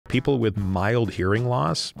people with mild hearing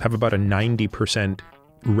loss have about a 90%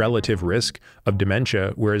 relative risk of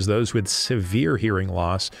dementia, whereas those with severe hearing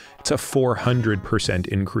loss, it's a 400%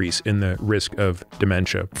 increase in the risk of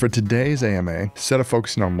dementia. For today's AMA, instead of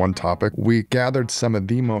focusing on one topic, we gathered some of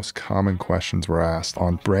the most common questions we're asked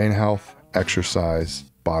on brain health, exercise,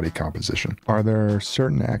 body composition. Are there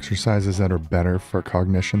certain exercises that are better for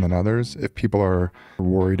cognition than others if people are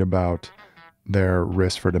worried about their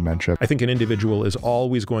risk for dementia? I think an individual is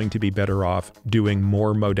always going to be better off doing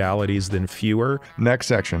more modalities than fewer. Next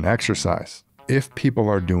section, exercise. If people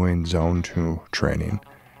are doing zone 2 training,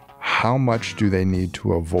 how much do they need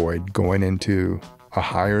to avoid going into a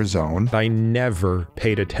higher zone? I never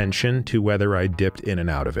paid attention to whether I dipped in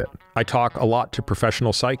and out of it. I talk a lot to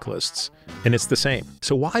professional cyclists, and it's the same.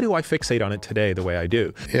 So why do I fixate on it today the way I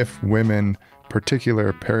do? If women,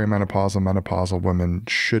 particular perimenopausal, menopausal women,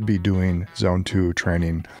 should be doing zone 2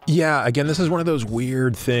 training. Yeah, again, this is one of those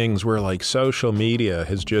weird things where like social media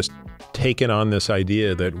has just taken on this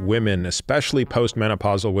idea that women, especially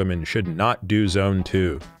postmenopausal women, should not do zone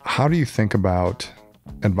 2. How do you think about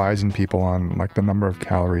advising people on like the number of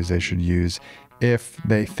calories they should use if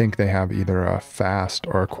they think they have either a fast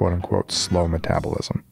or a quote unquote slow metabolism?